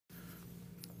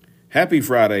Happy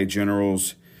Friday,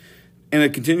 Generals. In a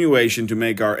continuation to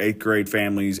make our 8th grade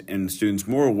families and students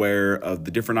more aware of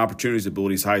the different opportunities at Bull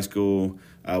East High School,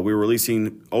 we're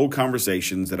releasing old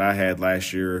conversations that I had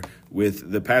last year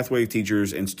with the pathway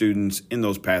teachers and students in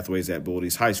those pathways at Bull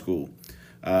East High School.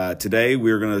 Today,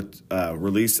 we're going to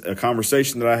release a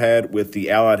conversation that I had with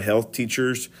the allied health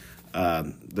teachers,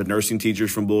 the nursing teachers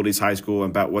from Bull East High School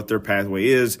about what their pathway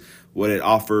is, what it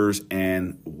offers,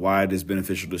 and why it is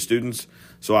beneficial to students.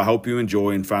 So I hope you enjoy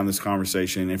and find this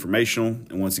conversation informational.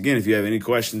 And once again, if you have any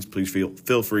questions, please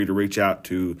feel free to reach out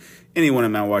to anyone at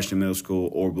Mount Washington Middle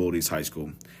School or Bull East High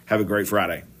School. Have a great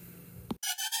Friday.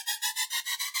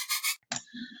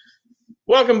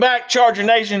 Welcome back, Charger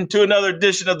Nation, to another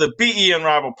edition of the BE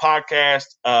Unrivaled podcast.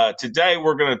 Today,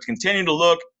 we're going to continue to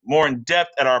look more in depth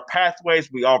at our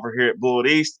pathways we offer here at Bull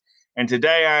East. And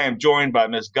today, I am joined by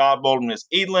Ms. Godbold and Ms.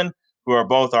 Edlin, who are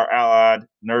both our allied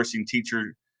nursing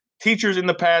teachers in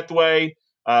the pathway.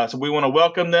 So we want to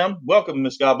welcome them. Welcome,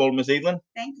 Ms. Godbold and Ms. Edlin.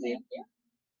 Thank you.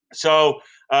 So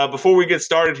before we get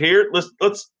started here,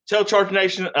 let's tell Charger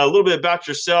Nation a little bit about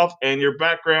yourself and your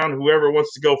background, whoever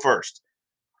wants to go first.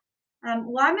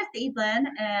 Well, I'm Miss Edlin,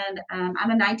 and I'm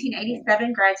a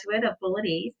 1987 graduate of Bull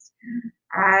East.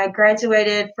 I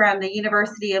graduated from the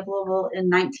University of Louisville in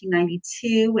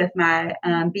 1992 with my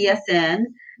BSN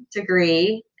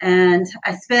degree, and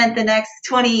I spent the next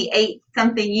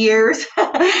 28-something years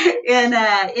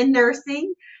in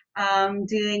nursing,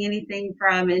 doing anything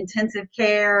from intensive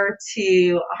care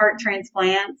to heart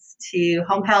transplants to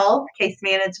home health, case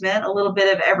management, a little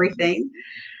bit of everything.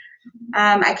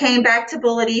 I came back to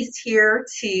Bull East here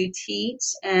to teach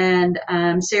and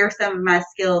share some of my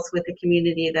skills with the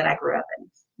community that I grew up in.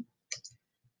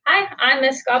 Hi, I'm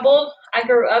Miss Godbold. I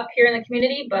grew up here in the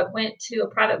community, but went to a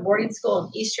private boarding school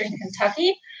in Eastern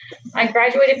Kentucky. I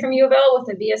graduated from U of L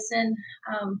with a BSN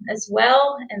as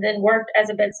well, and then worked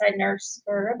as a bedside nurse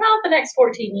for about the next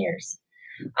 14 years.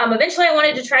 Eventually, I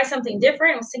wanted to try something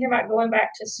different. I was thinking about going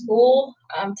back to school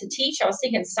to teach. I was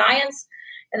thinking science,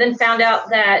 and then found out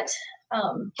that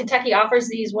Kentucky offers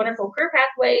these wonderful career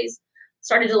pathways.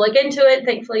 Started to look into it.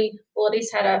 Thankfully, Bull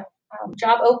East had a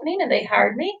job opening, and they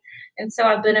hired me. And so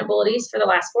I've been at Bull East for the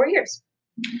last 4 years.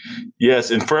 Yes,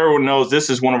 and for everyone knows, this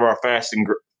is one of our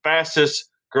fastest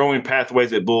growing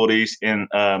pathways at Bull East, and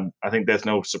I think that's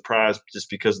no surprise just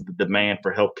because of the demand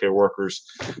for healthcare workers,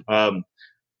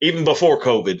 even before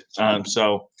COVID.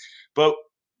 But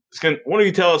why don't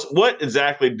you tell us what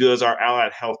exactly does our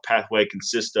allied health pathway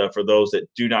consist of for those that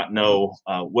do not know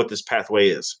what this pathway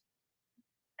is?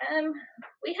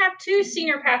 We have two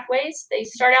senior pathways. They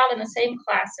start out in the same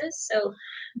classes. So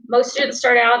most students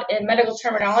start out in medical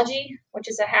terminology, which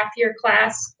is a half-year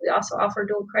class. We also offer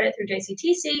dual credit through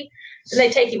JCTC. Then they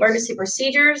take emergency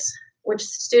procedures, which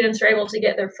students are able to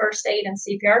get their first aid and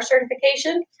CPR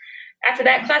certification. After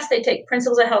that class, they take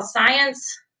principles of health science.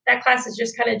 That class is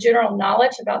just kind of general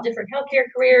knowledge about different healthcare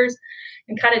careers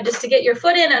and kind of just to get your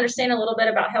foot in, understand a little bit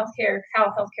about healthcare,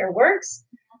 how healthcare works.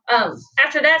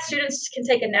 After that, students can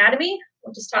take anatomy,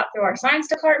 which is taught through our science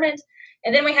department.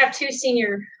 And then we have two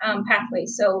senior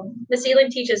pathways. So Ms. Edlin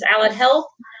teaches allied health,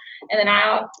 and then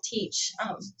I teach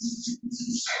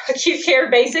acute care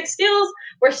basic skills,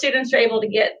 where students are able to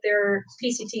get their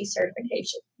PCT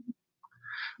certification.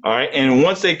 All right, and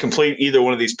once they complete either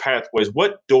one of these pathways,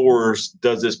 what doors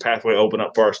does this pathway open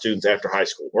up for our students after high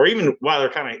school, or even while they're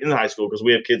kind of in high school, because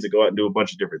we have kids that go out and do a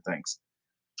bunch of different things?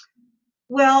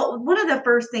 Well, one of the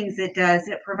first things it does,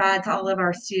 it provides all of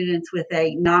our students with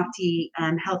a NOCTI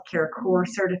healthcare core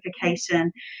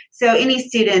certification. So any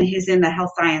student who's in the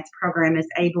health science program is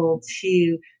able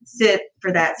to sit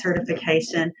for that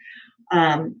certification.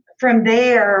 From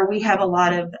there, we have a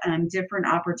lot of different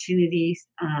opportunities.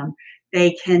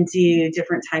 They can do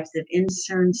different types of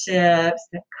internships,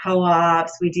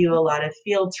 co-ops. We do a lot of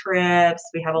field trips.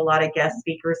 We have a lot of guest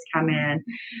speakers come in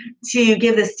to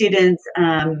give the students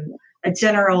a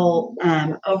general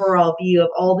overall view of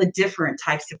all the different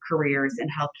types of careers in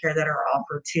healthcare that are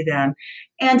offered to them,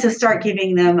 and to start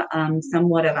giving them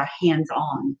somewhat of a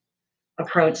hands-on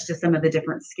approach to some of the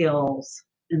different skills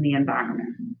in the environment.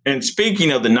 And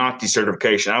speaking of the NOCTI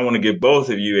certification, I want to give both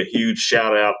of you a huge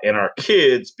shout out and our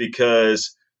kids,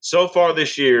 because so far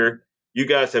this year, you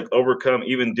guys have overcome,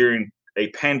 even during a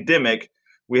pandemic,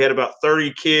 we had about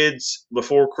 30 kids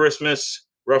before Christmas,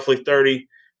 roughly 30,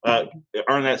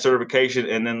 earn that certification.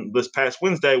 And then this past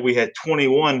Wednesday, we had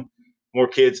 21 more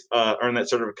kids earn that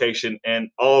certification, and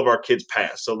all of our kids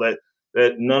passed. So that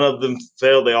none of them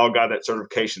failed. They all got that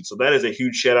certification. So that is a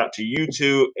huge shout out to you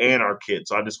two and our kids.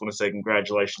 So I just want to say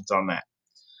congratulations on that.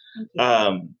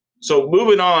 So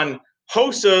moving on,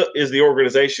 HOSA is the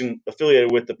organization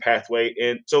affiliated with the pathway.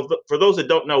 And so for those that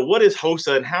don't know, what is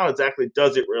HOSA and how exactly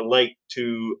does it relate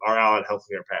to our allied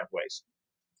healthcare pathways?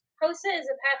 HOSA is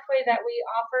a pathway that we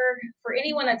offer for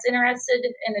anyone that's interested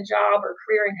in a job or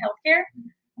career in healthcare.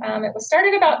 It was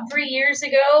started about 3 years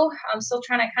ago. I'm still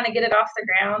trying to kind of get it off the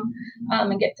ground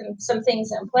and get some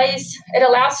things in place. It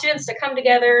allows students to come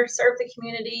together, serve the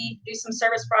community, do some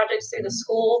service projects through the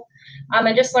school,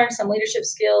 and just learn some leadership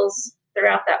skills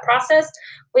throughout that process.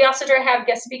 We also try to have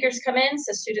guest speakers come in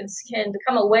so students can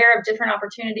become aware of different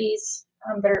opportunities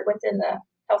that are within the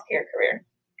healthcare career.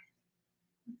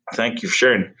 Thank you for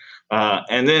sharing.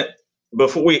 And then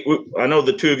before I know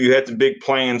the two of you had some big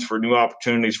plans for new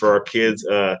opportunities for our kids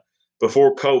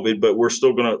before COVID, but we're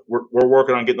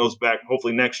working on getting those back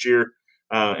hopefully next year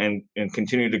and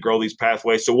continue to grow these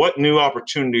pathways. So what new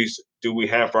opportunities do we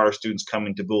have for our students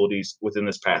coming to Bull East within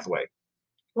this pathway?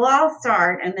 Well, I'll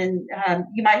start, and then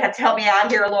you might have to help me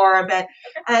out here, Laura. But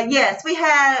yes, we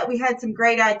had some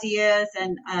great ideas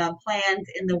and plans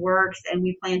in the works, and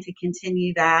we plan to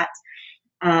continue that.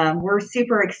 We're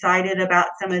super excited about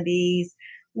some of these.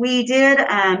 We did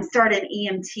start an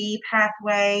EMT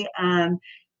pathway.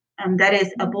 That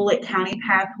is a Bullitt County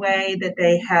pathway that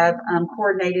they have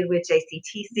coordinated with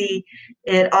JCTC.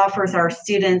 It offers our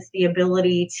students the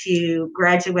ability to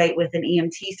graduate with an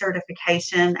EMT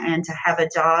certification and to have a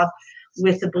job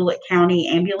with the Bullitt County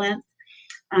ambulance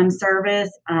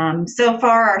service. So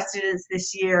far, our students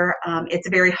this year, it's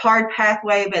a very hard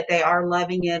pathway, but they are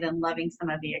loving it and loving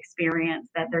some of the experience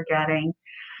that they're getting.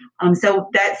 So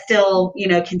that's still,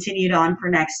 continued on for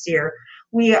next year.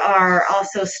 We are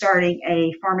also starting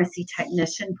a pharmacy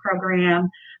technician program.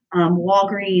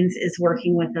 Walgreens is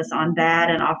working with us on that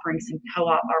and offering some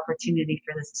co-op opportunity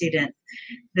for the students.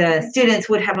 The students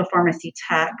would have a pharmacy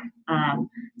tech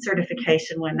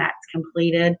certification when that's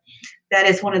completed. That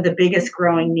is one of the biggest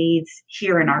growing needs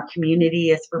here in our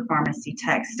community is for pharmacy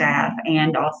tech staff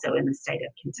and also in the state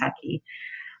of Kentucky.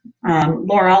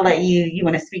 Laura, I'll let you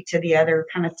want to speak to the other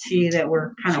kind of two that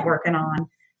we're kind of working on.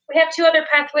 We have two other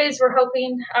pathways we're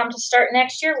hoping to start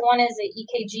next year. One is an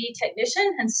EKG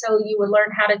technician, and so you would learn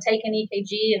how to take an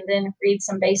EKG and then read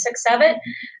some basics of it.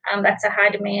 That's a high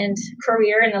demand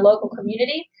career in the local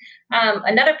community.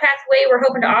 Another pathway we're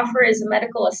hoping to offer is a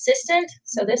medical assistant.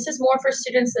 So this is more for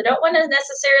students that don't want to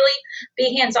necessarily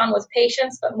be hands-on with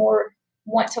patients, but more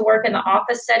want to work in the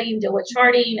office setting, deal with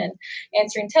charting and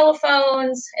answering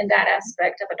telephones and that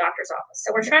aspect of a doctor's office.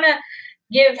 So we're trying to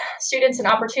give students an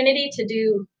opportunity to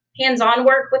do hands-on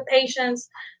work with patients,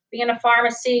 be in a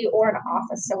pharmacy or an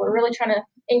office. So we're really trying to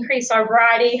increase our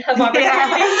variety of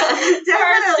opportunities for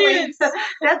our students.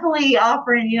 Definitely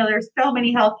offering, there's so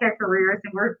many healthcare careers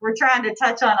and we're trying to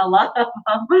touch on a lot of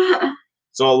them.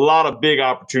 So a lot of big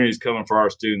opportunities coming for our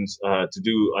students to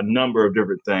do a number of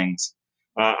different things.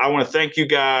 I want to thank you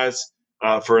guys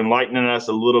for enlightening us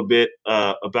a little bit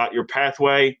about your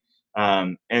pathway.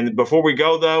 And before we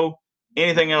go, though,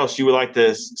 anything else you would like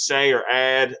to say or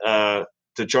add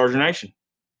to Charger Nation?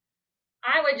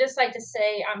 I would just like to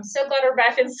say I'm so glad we're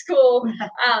back in school.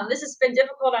 This has been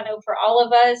difficult, I know, for all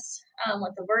of us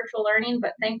with the virtual learning,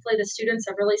 but thankfully the students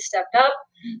have really stepped up.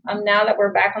 Now that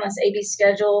we're back on this AB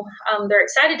schedule, they're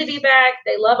excited to be back.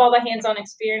 They love all the hands-on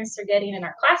experience they're getting in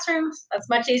our classrooms. That's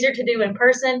much easier to do in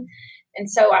person. And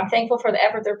so I'm thankful for the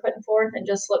effort they're putting forth and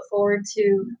just look forward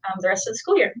to the rest of the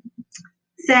school year.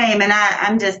 Same, and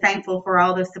I'm just thankful for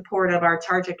all the support of our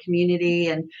Charger community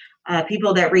and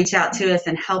people that reach out to us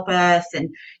and help us and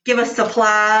give us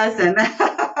supplies and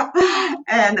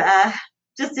and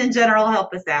just in general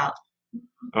help us out.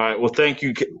 All right. Well, thank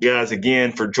you guys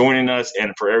again for joining us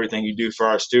and for everything you do for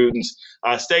our students.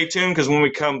 Stay tuned because when we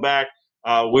come back,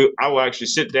 I will actually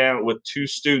sit down with two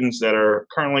students that are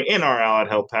currently in our Allied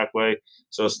Health Pathway.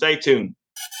 So stay tuned.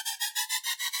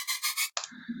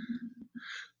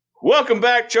 Welcome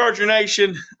back, Charger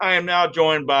Nation. I am now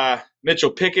joined by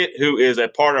Mitchell Pickett, who is a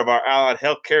part of our Allied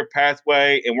Healthcare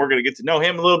Pathway, and we're going to get to know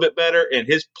him a little bit better and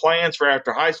his plans for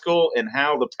after high school and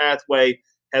how the pathway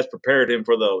has prepared him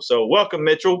for those. So welcome,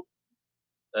 Mitchell.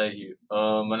 Thank you.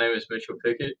 My name is Mitchell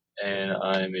Pickett, and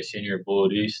I'm a senior at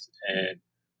Bullard East, and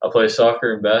I play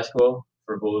soccer and basketball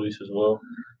for Bullard East as well.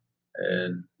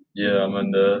 And yeah, I'm in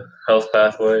the health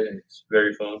pathway, and it's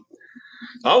very fun.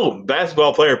 Oh,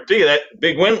 basketball player,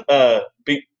 big win,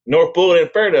 beat North Bullard and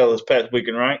Fairdale this past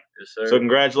weekend, right? Yes, sir. So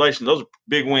congratulations. Those are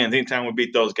big wins anytime we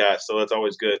beat those guys, so that's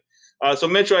always good. So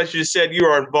Mitchell, as you said, you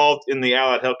are involved in the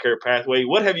Allied Healthcare Pathway.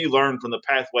 What have you learned from the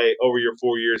pathway over your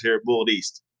 4 years here at Bullard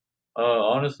East?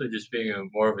 Honestly, just being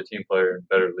more of a team player and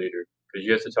better leader, because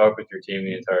you have to talk with your team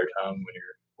the entire time when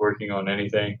you're working on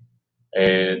anything.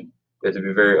 And You have to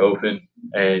be very open,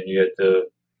 and you have to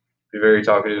be very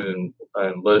talkative and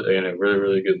a really,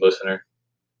 really good listener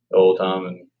the whole time.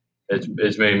 And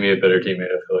it's made me a better teammate,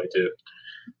 I feel like, too.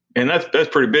 And that's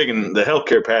pretty big in the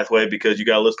healthcare pathway because you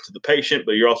got to listen to the patient,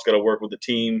 but you're also got to work with a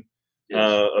team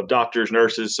of doctors,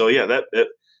 nurses. So yeah,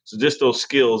 so just those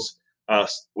skills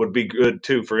would be good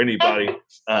too for anybody,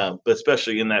 but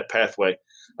especially in that pathway.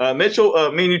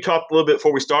 Mitchell, me and you talked a little bit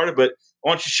before we started, but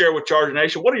why don't you share with Charger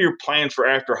Nation, what are your plans for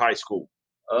after high school?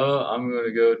 I'm going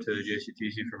to go to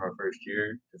JCTC for my first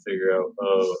year to figure out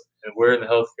where in the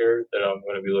healthcare that I'm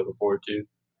going to be looking forward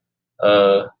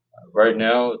to. Right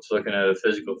now, it's looking at a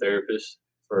physical therapist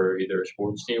for either a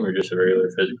sports team or just a regular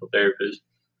physical therapist.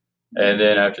 And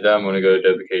then after that, I'm going to go to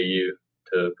WKU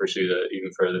to pursue that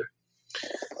even further.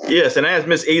 Yes, and as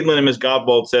Ms. Edlin and Ms.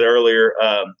 Godbold said earlier,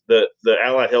 the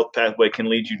allied health pathway can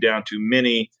lead you down to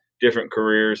many different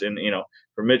careers. And,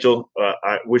 for Mitchell,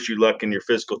 I wish you luck in your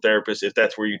physical therapist if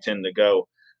that's where you tend to go.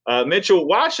 Mitchell,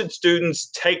 why should students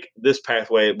take this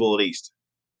pathway at Bullitt East?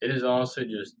 It is honestly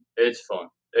it's fun.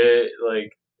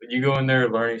 You go in there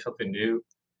learning something new,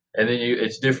 and then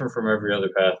it's different from every other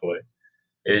pathway.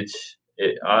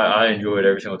 I enjoy it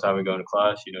every single time we go into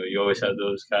class. You always have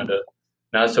those kind of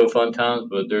not so fun times,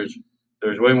 but there's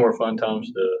way more fun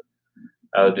times to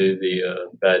outdo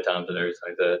the bad times and everything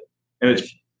like that. And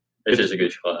it's just a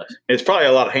good class. It's probably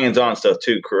a lot of hands-on stuff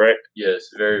too, correct? Yes,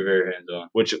 very, very hands-on.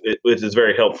 Which is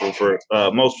very helpful for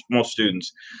most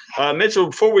students. Mitchell,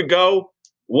 before we go,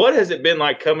 what has it been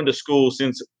like coming to school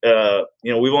since we've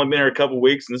only been here a couple of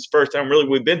weeks, and this is the first time really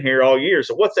we've been here all year.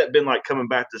 So what's that been like coming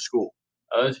back to school?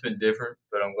 It's been different,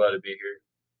 but I'm glad to be here.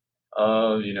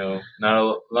 Not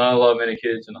a lot many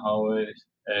kids in the hallways,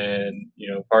 and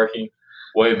parking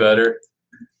way better.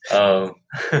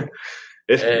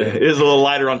 It is a little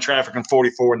lighter on traffic on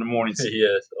 44 in the mornings.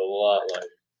 Yes, a lot lighter.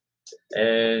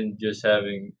 And just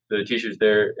having the teachers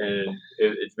there, and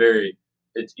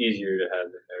it's easier to have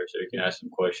them there, so you can ask them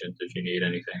questions if you need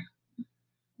anything.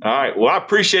 All right. Well, I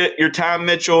appreciate your time,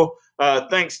 Mitchell.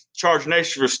 Thanks, Charger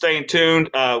Nation, for staying tuned.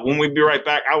 When we be right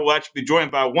back, I will actually be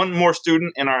joined by one more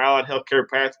student in our allied healthcare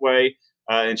pathway,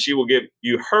 and she will give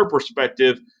you her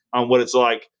perspective on what it's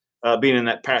like being in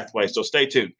that pathway. So stay tuned.